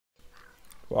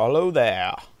Swallow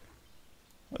there.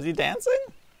 Was he dancing?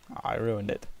 Oh, I ruined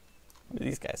it. What are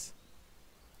these guys?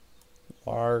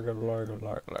 Larg.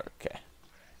 Okay.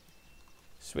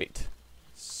 Sweet.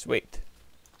 Sweet.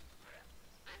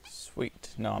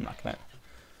 Sweet. No, I'm not gonna.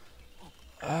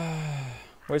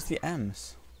 Where's the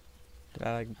M's? Did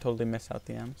I like totally miss out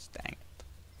the M's? Dang it.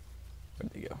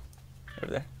 Where'd they go?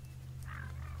 Over there.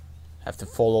 Have to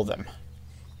follow them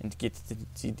and get the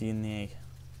DNA.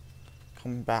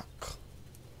 Come back.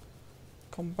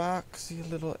 Come back, see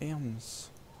little M's.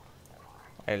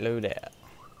 Hello there.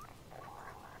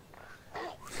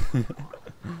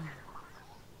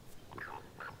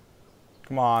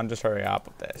 Come on, just hurry up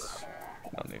with this. I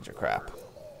don't need your crap.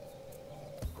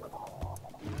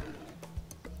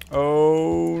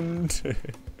 Owned.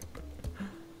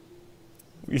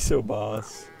 We so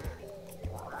boss.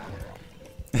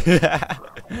 We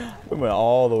went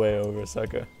all the way over,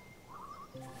 sucker.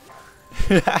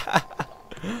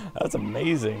 That's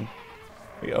amazing.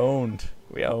 We owned.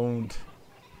 We owned.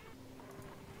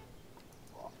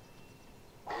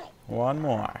 One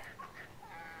more.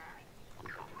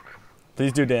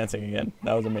 Please do dancing again.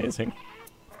 That was amazing.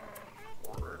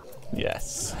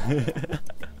 Yes.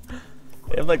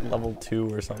 They have like level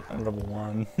 2 or something. Level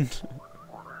 1.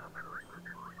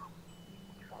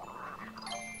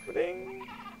 Ding.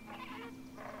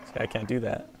 See, I can't do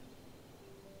that.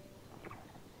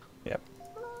 Yep.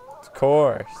 Of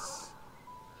course.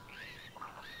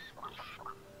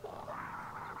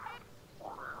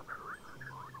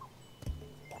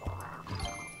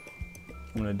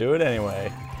 I'm gonna do it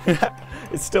anyway.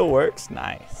 It still works.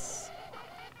 Nice.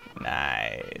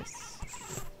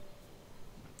 Nice.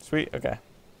 Sweet. Okay.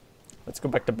 Let's go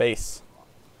back to base.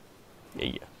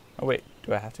 Yeah. Oh wait.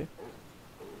 Do I have to?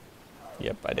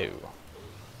 Yep, I do.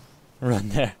 Run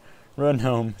there. Run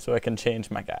home so I can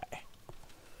change my guy. At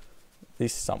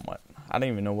least somewhat. I don't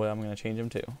even know what I'm gonna change him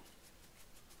to.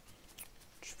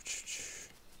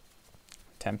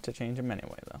 Attempt to change him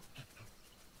anyway, though.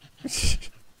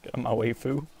 Get on my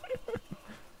waifu.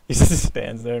 He just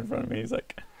stands there in front of me. He's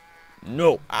like,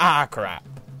 no. Ah, crap.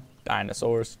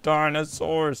 Dinosaurs.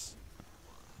 Dinosaurs.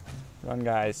 Run,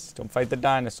 guys. Don't fight the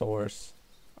dinosaurs.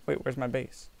 Wait, where's my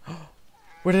base?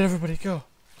 Where did everybody go?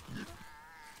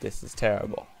 This is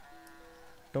terrible.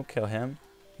 Don't kill him.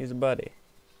 He's a buddy.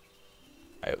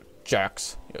 You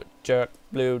jerks. You jerk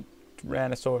blue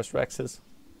Tyrannosaurus Rexes.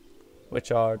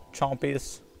 Which are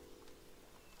chompies.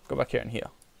 Go back here and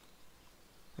heal.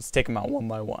 Let's take him out one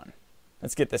by one.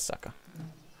 Let's get this sucker.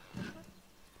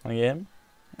 Wanna get him?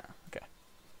 Yeah, okay.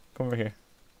 Come over here.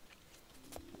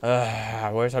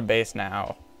 Where's our base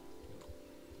now?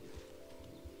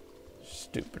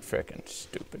 Stupid frickin'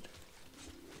 stupid.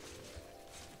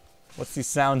 What's these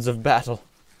sounds of battle?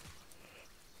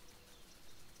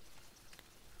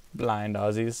 Blind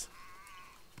Aussies.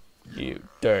 You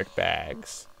dirt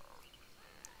bags.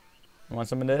 You want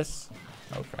some of this?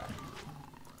 Okay.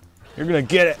 You're gonna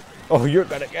get it. Oh, you're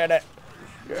gonna get it.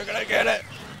 You're gonna get it.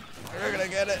 You're gonna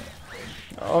get it.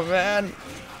 Oh man.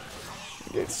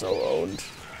 You get so owned.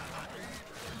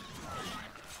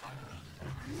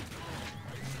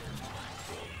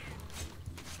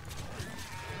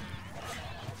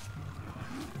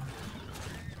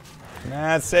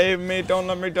 Nah, save me. Don't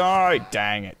let me die.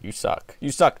 Dang it. You suck.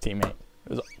 You suck, teammate.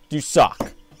 You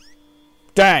suck.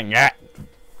 Dang it.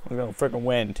 We're gonna freaking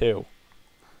win, too.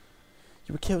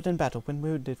 You were killed in battle. When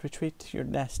wounded, retreat to your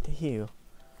nest to heal.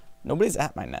 Nobody's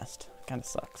at my nest. Kinda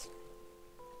sucks.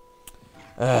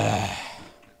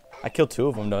 I killed 2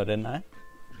 of them, though, didn't I?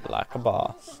 Like a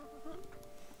boss.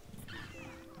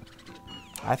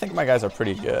 I think my guys are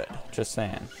pretty good. Just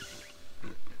saying.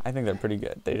 I think they're pretty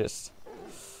good. They're just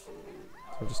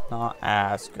not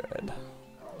as good.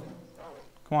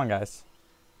 Come on, guys.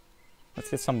 Let's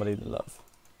get somebody to love.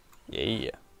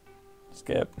 Yeah.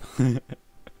 Skip.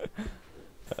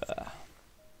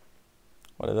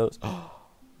 What are those?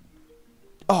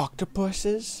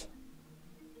 Octopuses?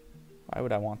 Why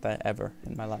would I want that ever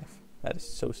in my life? That is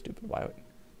so stupid. Why would...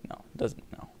 No, it doesn't.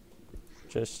 No.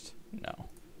 Just no.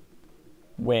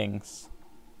 Wings.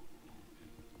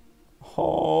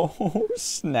 Oh,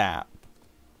 snap.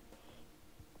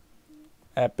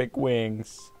 Epic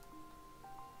wings.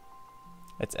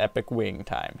 It's epic wing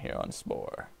time here on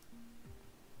Spore.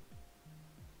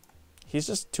 He's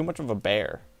just too much of a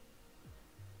bear.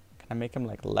 Can I make him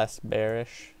like less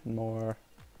bearish and more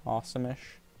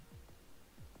awesome-ish?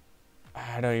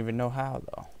 I don't even know how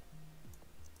though.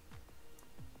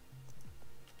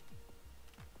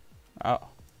 Oh,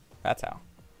 that's how.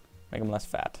 Make him less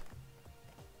fat.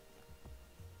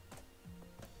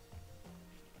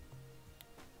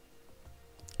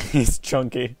 He's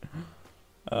chunky.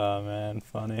 Oh man,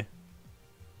 funny.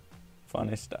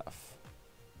 Funny stuff.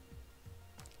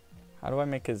 How do I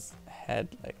make his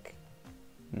head, like,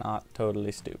 not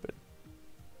totally stupid?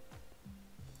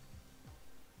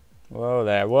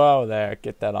 Whoa there.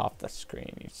 Get that off the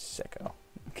screen, you sicko.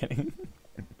 I'm kidding.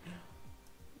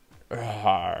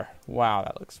 Wow,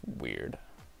 that looks weird.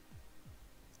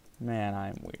 Man,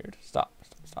 I'm weird. Stop.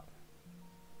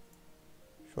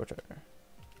 Shorter.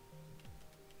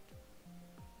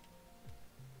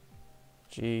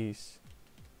 Jeez.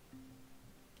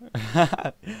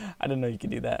 I didn't know you could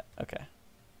do that. Okay.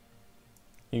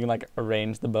 You can like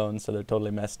arrange the bones so they're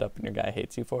totally messed up and your guy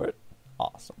hates you for it.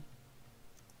 Awesome.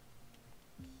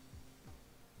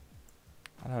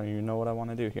 I don't even know what I want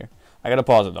to do here. I gotta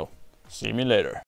pause it though. See me later.